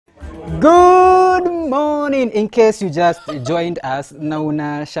morning. In case you just joined us, na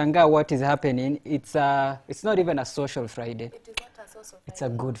unashangaa what is happening. It's not even a social Friday. It is not a social Friday. It's a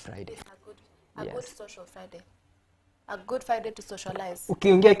good Friday. A good social Friday. A good Friday to socialize.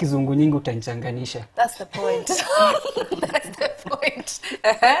 Ukiongea kizungu nyingi utanichanganisha. That's the point. That's the point.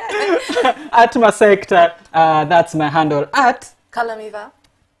 At Masai, that's my handle. At Kalamiva.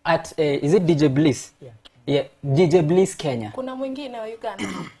 At is it DJ Bliss? Yeah, DJ Bliss Kenya. Kuna mwingine wa Uganda.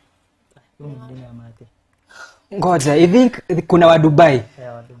 Ngoja, I think kuna wa Dubai.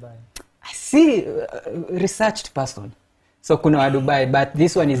 Yeah, wa Dubai. I see researched person. So kuna wa Dubai, but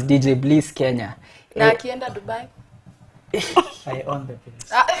this one is DJ Bliss Kenya. Na akienda Dubai? I own the place.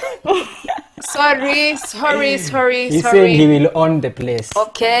 Sorry. He said he will own the place.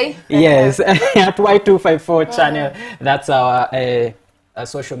 Okay. Yes, at Y254 channel. That's our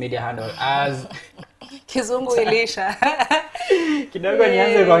social media handle. As Kizungu ilisha. kidogo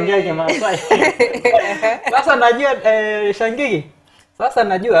nianze kuongea Kimasai. Sasa najua Shangigi. Sasa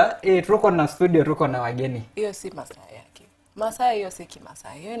najua tuko na studio, tuko na wageni. Hiyo si Masai yake. Masai hiyo si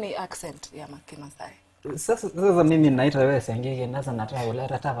Kimasai. Hiyo ni accent ya Kimasai. Sasa mimi naita wewe Shangigi, sasa nataka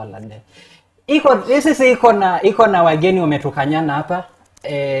uleta tafadhali. Iko na wageni wametukanyana hapa.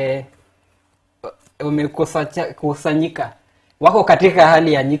 Wamekusanyika. Wako katika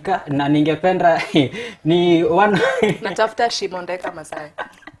hali ya nyika na ningependa ni natafuta shimo ndeka Masai.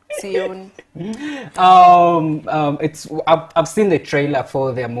 Sioni. I've seen the trailer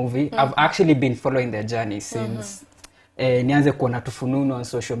for their movie. I've actually been following their journey since nianze kuona tufununu on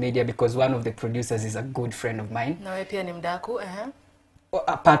social media because one of the producers is a good friend of mine. Na wewe pia ni mdaku,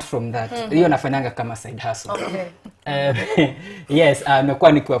 Apart from that, hiyo nafanyanga kama side hustle. Okay. Yes,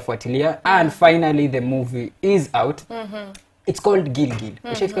 nimekuwa nikiwafuatilia and finally the movie is out. It's called Gilgil.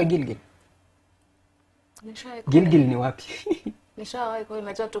 Ushafika Gilgil? Gilgil ni wapi? Nishawahi kwa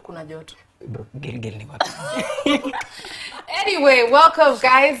najua tu kuna joto. Bro, Gilgil ni wapi? Anyway, welcome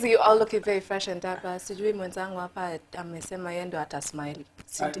guys. You all looking very fresh and dapper. Sijui mwenzangu hapa amesema yeye ndo atasmile.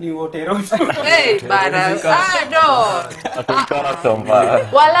 Ni wote rote. Hey, bana. No. Atukana tomba.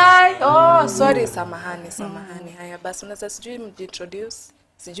 Walai. Oh, sorry, samahani. Haya basi unaweza sijui mjintroduce.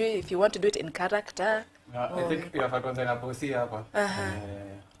 Sijui if you want to do it in character. I think you have kwanza na bosi hapa.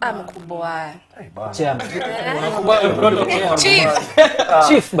 Mkubwa. Chairman.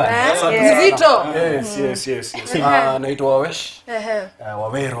 Chief ba. Zito. Yes. Naitwa Wawesh.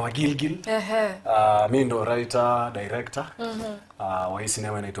 Wawero wa Gilgil. Mimi ndo writer, director. Wa hii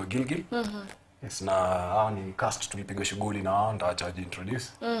sinema inaitwa Gilgil. Yes, na hao ni cast tulipiga shughuli na hao nitaacha introduce.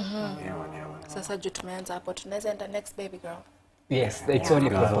 Sasa juu tumeanza hapo tunaweza enda next baby girl. Yes, it's only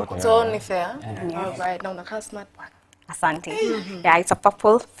protocol. It's only fair. All right. Now unakaa smart one. Asante. Yeah, it's a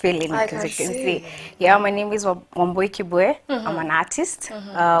purple feeling, I as can you can see. see. Yeah, my name is Wambui Kibwe. I'm an artist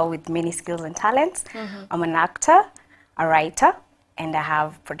with many skills and talents. I'm an actor, a writer, and I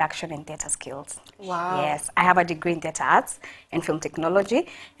have production and theater skills. Wow. Yes, I have a degree in theater arts and film technology,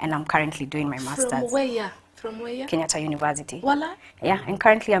 and I'm currently doing my master's. From where? Kenyatta University. Wala? Yeah, and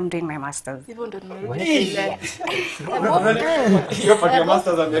currently I'm doing my master's. Hivyo ndo nimerudi shule. Hiyo part ya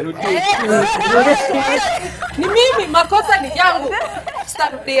masters amerudi. Ni mimi, makosa ni yangu.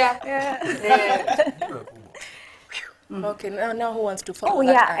 Sitarudia. Okay, now who wants to follow Oh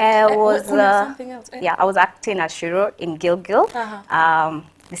that yeah, act? I was something else. yeah, I was acting as Shiro in Gilgil,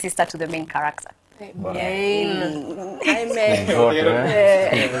 the sister to the main character. Amen.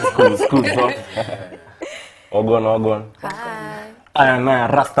 School bro. Ogon. Hi. I am a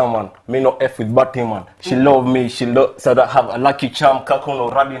Rasta man. Me no F with Batty man. She love me. So that have a lucky charm. Kakono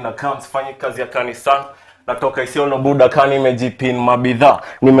radi na comes fanyi kazi ya kanisani. Natoka Isiolo Buda kani imejipin mabidhaa.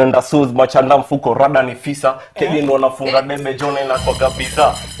 Nimeenda Suez machanda mfuko rada ni fisa. Kedi ndo nafunga debe jone na kwa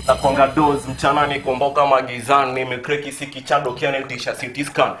kabisa. Na kwanga doze mchana ni komboka magizani. Nimekreki siki chado kiane nitisha CT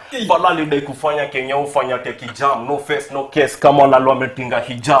scan. Falali dai kufanya Kenya ufanya teki jam. No face no case kama lalua metinga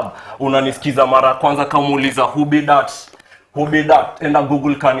hijab. Unanisikiza mara kwanza kama uliza who be that? Enda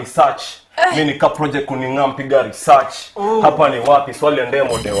Google kani search. Mimi nika project kuninga mpiga research. Hapa ni wapi swali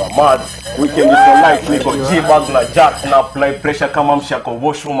ndemo dewa mad. Weekend iko life niko G-bag na jack na apply pressure kama mshako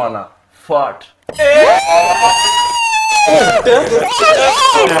washroom na fart.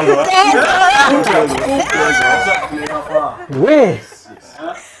 We.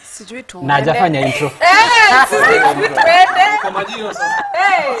 Sijui tu. Na hajafanya intro. Sijui tuende. Kwa majina sasa.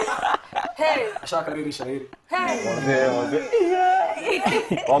 Hey. Ashakariri shairi. Manze.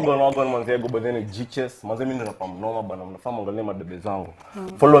 Wagon manze go badeni GCHES. Manze mimi ndo napamnoma bana mnafahamu angalia madebe zangu.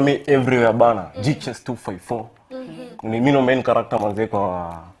 Follow me everywhere bana. GCHES 254. Ni mimi no main character manze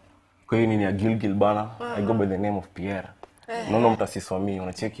kwa hii nini ya Gilgil bana. I go by the name of Pierre. Naona mtasiswami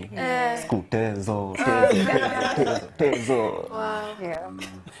unacheki. Skutezo, tezo. Yeah.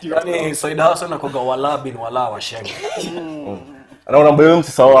 Yani Saida Hassan akoga wala bin wala wa shenge. Naona mbayo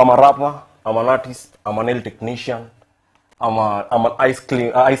msisahau ama rapper, ama an artist, ama nail technician, ama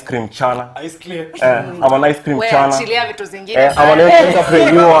ice cream chana. Ice clear. Ama an ice cream Wewe chana. achilia vitu zingine. Ama nail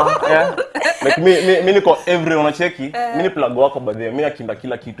entrepreneur. Like mimi niko every unacheki. Mimi ni plug wako by the way. Mimi akinda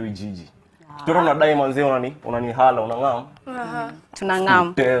kila kitu ijiji. Kitoro na dai manzee unanihala unangam.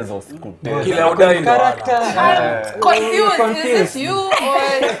 Tunangam. Tezo. Kila udai ndo Confused. Is this you or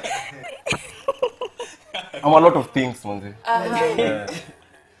I'm a lot of things manzee.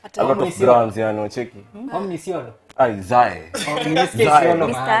 A lot of brands yani unacheki. Omnisciolo. Ai zae. Omnisciolo.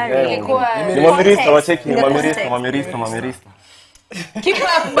 ilikuwa Ni mamirista unacheki, ni mamirista. keep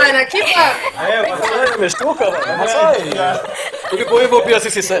up bana, keep up. Masai umeshtuka bana. Masai. Ulipo hivyo pia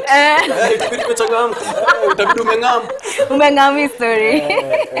sisi set. Itabidi umechangamka. Itabidi umengam. Umengami story.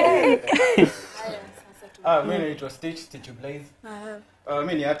 Mimi naitwa Stitch Blaze.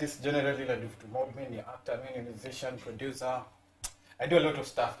 Mimi ni artist generally, I do to mob, mimi ni actor, mimi ni musician, producer. I do a lot of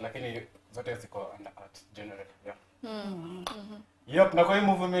stuff lakini zote ziko under art generally. Yep, na kwa hii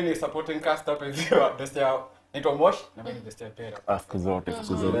movie mimi ni supporting cast hapa hivi. Destia naitwa Mosh na mimi ni Destia Pera. Siku zote.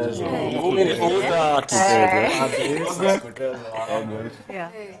 Mimi ni futa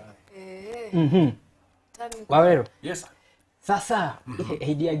Yeah. Wawero. Yes. Sasa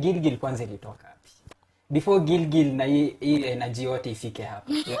idea Gilgil kwanza ilitoka wapi? Before Gilgil na hii energy yote ifike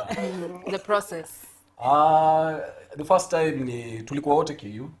hapa. The process. The first time ni tulikuwa wote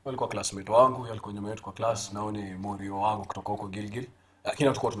KU, walikuwa classmate wangu, alikuwa nyuma yetu kwa class, nao ni Morio wangu kutoka huko Gilgil. Lakini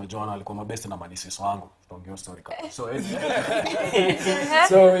tulikuwa tumejuana, alikuwa mabest na manisis wangu. Tutaongea story kama.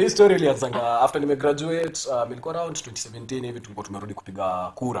 So hii story ilianza after nime graduate, ilikuwa around 2017 hivi tulikuwa tumerudi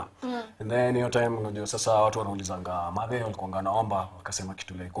kupiga kura. And then hiyo time unajua sasa watu wanaulizanga madhe walikuwa naomba, wakasema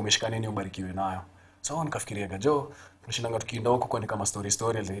kitu like umeshika nini ubarikiwe nayo. So nikafikiria gajo, tunashindanga tukienda huko kwani kama story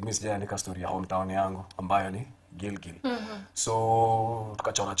mimi sijaandika story ya hometown yangu ambayo ni Gilgil. So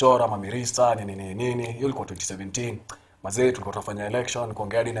tukachora mamirista nini. Hiyo ilikuwa 2017. Mazee tulikuwa tunafanya election,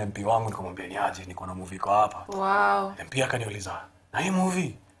 kuongea hadi na MP wangu nikamwambia ni aje niko na movie kwa hapa. Wow. MP akaniuliza, "Na hii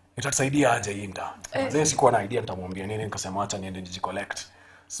movie itatusaidia aje hii mta?" Mazee sikuwa na idea nitamwambia nini, nikasema acha niende collect.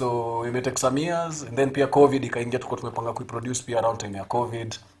 So it take some years and then pia COVID ikaingia, tulikuwa tumepanga kuiproduce pia around time ya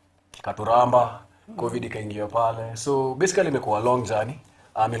COVID. Katuramba, COVID ikaingia pale. So basically imekuwa a long journey.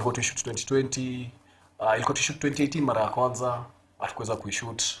 Ilikuwa to shoot 2020, ilikuwa to shoot 2018 mara ya kwanza, hatukuweza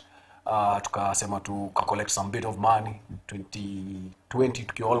kuishoot. Tukasema collect some bit of money 2020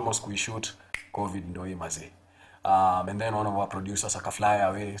 tuki almost kuishoot, COVID ndio hii mazee. And then one of our producers akafly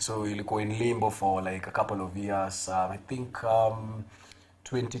away, so ilikuwa in limbo for like a couple of years. I think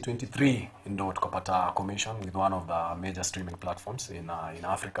 2023 ndio tukapata commission with one of the major streaming platforms in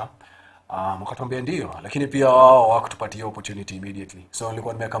Africa. Wakatuambia ndio, lakini pia wao hawakutupatia opportunity immediately. So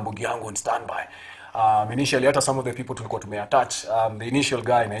nilikuwa nimeweka mbugi yangu on standby. Initially hata some of the people tulikuwa tumeattach, the initial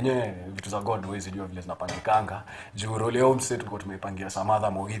guy na yenyewe vitu za God huwezi jua vile zinapangikanga. Juu role yao msee tulikuwa tumeipangia some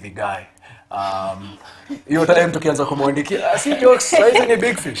other Mugithi guy. Hiyo time tukianza kumwandikia si jokes, size ni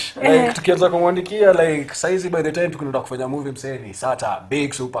big fish. Like tukianza kumwandikia like size by the time tukienda kufanya movie msee ni sata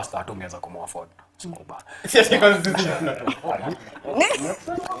big superstar tungeweza kumafford. Sikuba. Sisi kwa sisi tunatoka.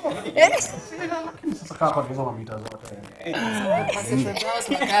 Sasa hapa hizo mamita zote.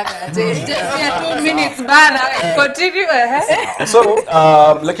 Just 2 minutes bana. Continue. So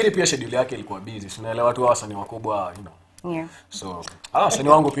lakini pia schedule yake ilikuwa busy. Tunaelewa watu wasanii wakubwa, you know. Yeah. So wasanii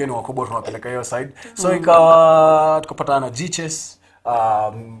wangu pia ni wakubwa, tunawapeleka hiyo side. So tukapatana na Gchess.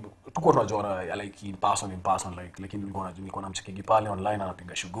 Tulikuwa tunajua like in person like, lakini nilikuwa namchekigi pale online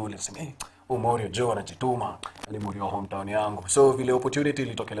anapiga shughuli, nasema Morio Joe anajituma, ni Morio hometown yangu. So vile opportunity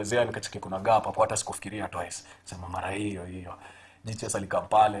ilitokelezea nikacheki kuna gap hapo, hata sikufikiria twice. Sema mara hiyo. Gchess alikaa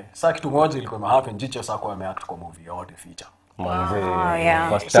pale. Sasa kitu moja ilikuwa happen, Gchess hakuwa ameact kwa movie yote feature.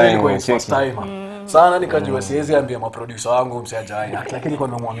 First time. Sana nikajua siwezi ambia maproducer wangu msiajai, lakini nilikuwa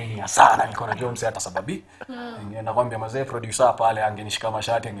nimemwamini sana, nilikuwa najua msi hata sababi. Ningeenda kwambia mazee producer pale angenishika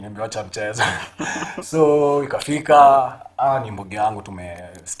mashati angeniambia acha mchezo. So ikafika ni mbugi yangu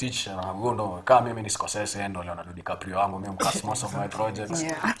Stitch na Gundo kama mimi ni Scorsese ndo Leonardo DiCaprio wangu, mimi mcast most of my projects.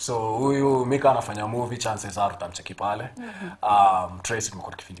 So huyu Mika anafanya movie, chances are tutamcheki pale. Trace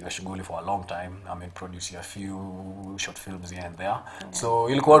tumekuwa tukifikia shughuli for a long time. I mean produce a few short films here and there. So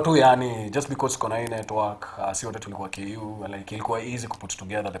ilikuwa tu yani just because kuna hii network, si wote tulikuwa KU, like ilikuwa easy to put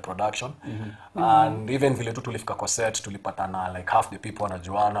together the production. And even vile tu tulifika kwa set tulipatana like half the people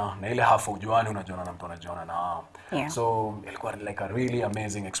wanajuana na ile half ujuani unajuana na mtu anajuana na wao. So so ilikuwa like a really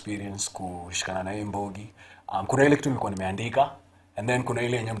amazing experience kushikana na hii Mbogi. Kuna ile kitu nilikuwa nimeandika and then kuna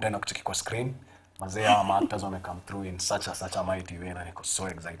ile yenye mtaenda kucheki kwa screen. Mazee ama actors wame come through in such a mighty way na niko so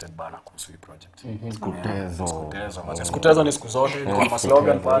excited bana kuhusu hii project. Skutezo ni siku zote kwa ma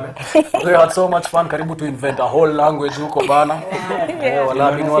slogan pale. We had so much fun, karibu to invent a whole language huko bana.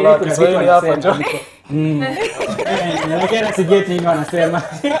 Wala Kiswahili hapa jo. Nimeona sigeti nini wanasema.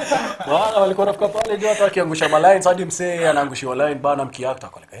 Wala walikuwa nafika pale jo hata akiangusha ma lines hadi msee anaangushia line bana mkiactor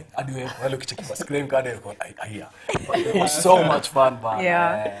kwa like hadi wewe wale ukicheki kwa screen card ilikuwa ahia. So much fun bana.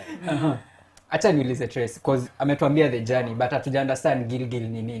 Yeah. Acha niulize Trace because ametuambia the journey but hatuja understand Gilgil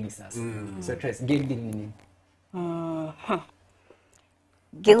ni nini sasa. So Trace, Gilgil ni nini?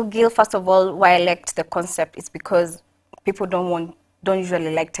 Gilgil, first of all, why I liked the concept is because people don't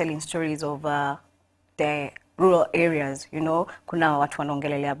usually like telling stories of the rural areas, you know. Kuna watu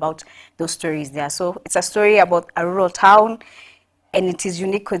wanaongelelea about those stories there. So it's a story about a rural town and it is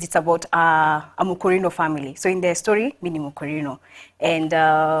unique because it's about a Mukurino family. So in the story, mimi ni Mukurino. And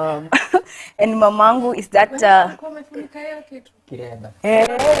and mamangu is that Kireba.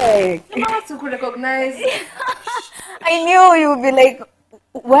 hey. recognize. I knew you would be like,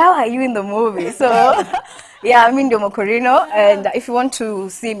 where are you in the movie? So, yeah, I'm in the Mocorino, and if you want to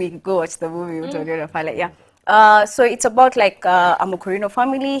see me, go watch the movie. Yeah. So it's about like a Mocorino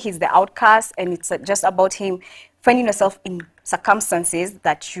family. He's the outcast, and it's just about him finding yourself in circumstances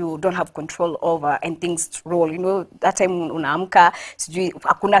that you don't have control over, and things roll. You know, that time unaamka, sijui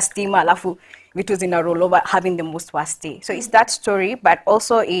hakuna stima, alafu vitu zina roll over, having the most worst day. So it's that story, but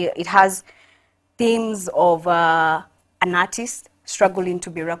also it has themes of an artist struggling to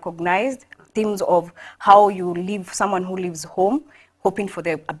be recognized, themes of how you live, someone who lives home, hoping for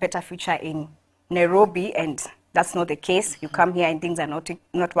a better future in Nairobi, and that's not the case. You come here and things are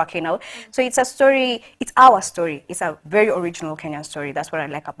not working out. So it's a story, it's our story. It's a very original Kenyan story. That's what I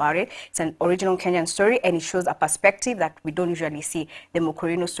like about it. It's an original Kenyan story, and it shows a perspective that we don't usually see, the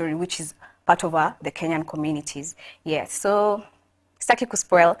Mokorino story, which is part of the Kenyan communities. Yes, so sitaki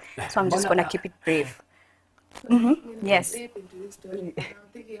kuspoil, so I'm just going to keep it brief. Yes. Deep into this story. I'm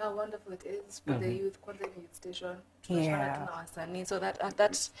thinking how wonderful it is for the youth, kwanza in youth station. Yeah. So that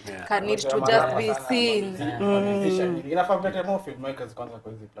can need to just be seen. Inafaa kuleta more filmmakers kwanza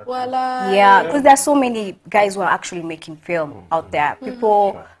kwa hizi platform. Wala. Yeah, because there are so many guys who are actually making film out there.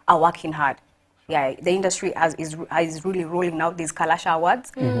 People are working hard. Yeah, the industry is really rolling now. These Kalasha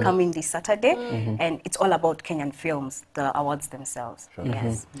Awards coming this Saturday, and it's all about Kenyan films, the awards themselves.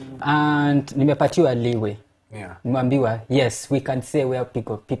 Yes. And nimepatiwa leeway. Yeah. Mwambiwa, yes, we can say where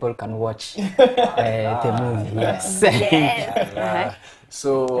people can watch the movie. Yes. Yes.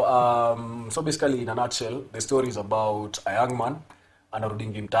 So basically in a nutshell, the story is about a young man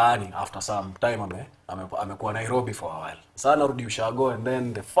anarudingi mtaani after some time amekuwa Nairobi for a while. Sasa anarudi ushago, and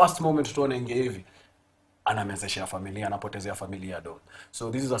then the first moment tuone inge hivi anamezeshia familia, anapotezea familia do.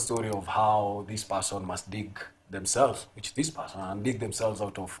 So this is a story of how this person must dig themselves, and dig themselves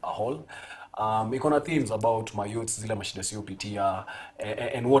out of a hole. Iko themes about my youth, zile mashida siopitia,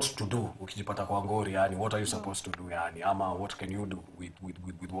 and what to do ukijipata kwa ngori, yani what are you supposed to do, yani ama what can you do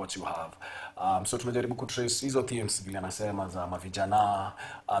with what you have. So tumejaribu kutrace hizo themes vile anasema za mavijana.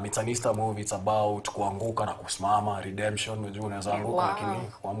 It's an Easter movie, it's about kuanguka na kusimama, redemption. Unajua unaweza anguka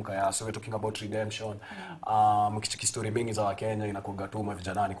lakini kuamka. Yeah, so we're talking about redemption. Mkichiki story mingi za Wakenya inakuga tu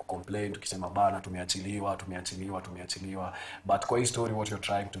mavijana ni kucomplain tukisema bana tumeachiliwa. But kwa hii story what you're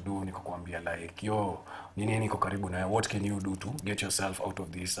trying to do ni kukuambia like yo nini niko karibu na what can you do to get yourself out of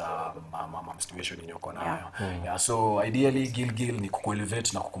this situation in your nayo. Yeah, so ideally Gilgil ni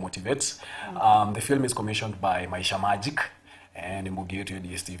kukuelevate na kukumotivate. The film is commissioned by Maisha Magic and Mbugi yetu ya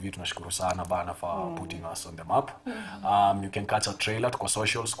DSTV. Tunashukuru sana bana for putting us on the map. You can catch a trailer kwa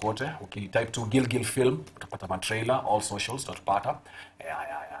socials kote. Ukitype to Gilgil film utapata ma trailer, all socials utapata. Yeah.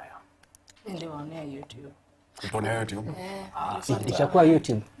 Ndio on YouTube. Ipo na YouTube. Itakuwa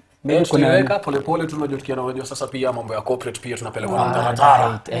YouTube. Mimi kunaweka polepole tunajua sasa pia mambo ya corporate pia tunapeleka na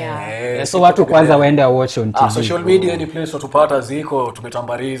mtaratara. So watu kwanza waende watch on TV. Social media ni place tutupata ziko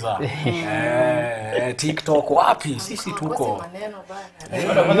tumetambariza. TikTok wapi sisi tuko.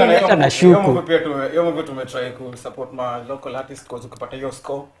 Hata na shuku. Hiyo movie tumetry ku support my local artist cause ukipata hiyo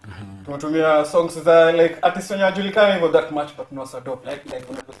score. Tumetumia songs za like artists wenye hajulikani hivyo that much but no so dope like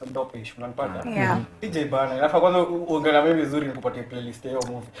some dope ish unanipata. Yeah. DJ bana. Alafu kwanza uongea mimi vizuri nikupatie playlist hiyo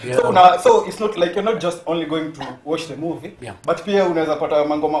movie. So it's not like you're not just only going to watch the movie, but pia unaweza pata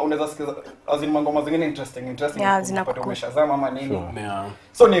mangoma, unaweza sikiza as in mangoma zingine interesting Yeah, unapata umeshazama ama nini.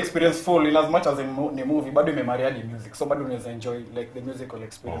 So ni experience full in as much as ni movie, bado imemarry hadi music. So bado unaweza enjoy like the musical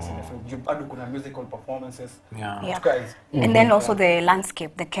experience in the film. Bado kuna musical performances. Guys. And then also the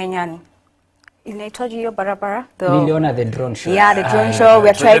landscape, the Kenyan. Inaitwaje hiyo barabara? Niliona the drone show. Yeah, the drone show. We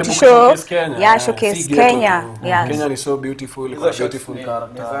are trying to show. Yeah, showcase Kenya. Yeah. Kenya is so beautiful. It's a beautiful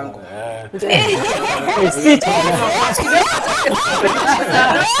character.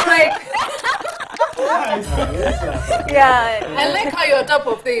 Yeah. I like how you're on top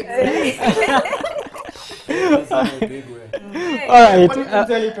of things. All right.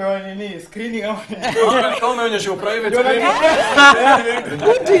 Screening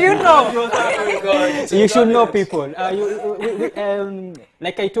Who do you know? You should know people.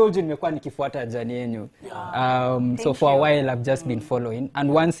 Like I told you, nimekuwa nikifuata journey yenu. So for a while I've just been following,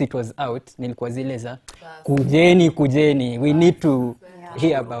 and once it was out, nilikuwa zile za kujeni. We need to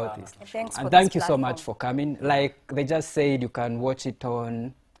hear about this. And thank you so much for coming. Like they just said, you can watch it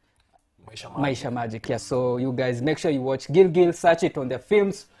on Maisha Magic. Yeah, so you guys make sure you watch Gilgil, search it on their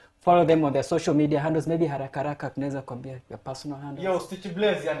films, follow them on their social media handles. Maybe haraka tunaweza kuambia your personal handles. Yo, Stitch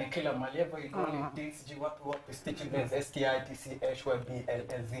Blaze, yani kila mahali hapo iko ni DSG wapi Stitch Blaze,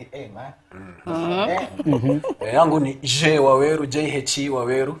 STITCHYBLLZA man. Yangu ni J Waweru, JHE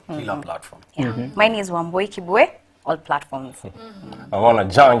Waweru, kila platform. Mine is Wamboi Kibwe, all platforms. I wanna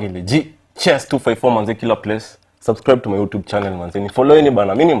Jangili G Chess 254 manze kila place. Subscribe to my YouTube channel manze. Ni follow ni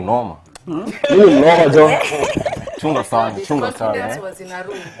bana. Mimi ni mnoma. Mimi ni mnoma jo. Chunga sana.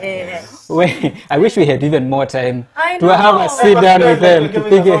 Wait, I wish we had even more time to have a sit down with them to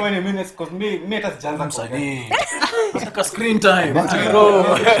think so many minutes because me it has just like a screen time.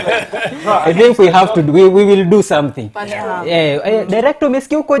 I think we have to we will do something. Yeah, director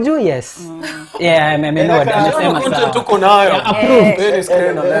umesikia uko juu? Yes. Yeah, amesema sawa. Content tuko nayo. Approved.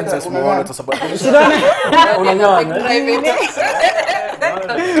 Screen na lenses muone tusababisha. Unanyana.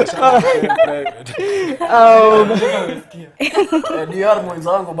 DR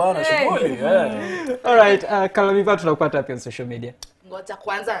mwenzangu bana shughuli. All right, Kalamiva tunakupata wapi on social media? Ngoja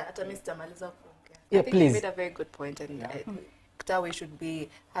kwanza hata mimi sitamaliza kuongea. Yeah, I think please. you made a very good point, and I think that we should be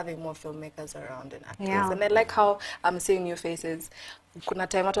having more filmmakers around and actors. Yeah. And I like how I'm seeing new faces. Kuna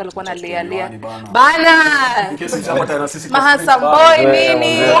time watu walikuwa na lia bana. Kesi chapa tena sisi Mahasam boy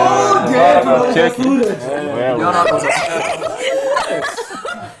nini? Check it.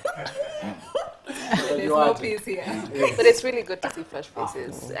 There's no peace here. But it's really good to see fresh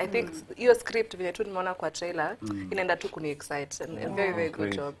faces. I think your script vile tu nimeona kwa trailer inaenda tu kuni excite, and very very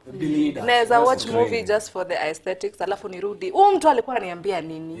good job. Naweza watch movie just for the aesthetics alafu nirudi. Mtu alikuwa ananiambia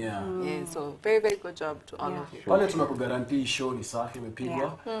nini? Yeah, so very very good job to all of you. Pale tunakugarantii show ni safi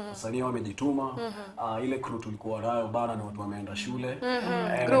imepigwa. Wasanii wamejituma. Ile crew tulikuwa nayo bana ni watu wameenda shule.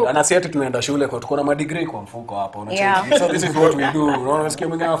 Na sisi tumeenda shule kwa tuko na madegree kwa mfuko hapa. Unacheki. So this is what we do. Unaona sikia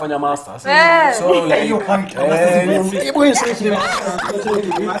mwingine anafanya masters. So like you can't. I'm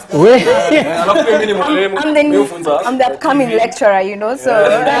the upcoming lecturer, you know, so.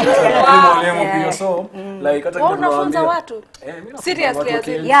 So like hata unafunza watu.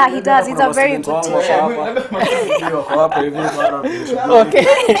 Seriously. Yeah, he does. He's a very good teacher. Okay.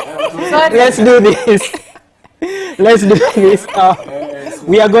 Let's do this. Let's do this.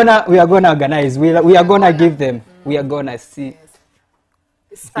 We are gonna organize. We are gonna give them. We are gonna see.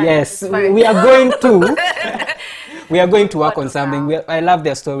 Yes, we are going to. We are going to work on something. I love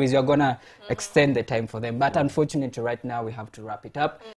their stories. We are gonna extend the time for them, but unfortunately, right now we have to wrap it up.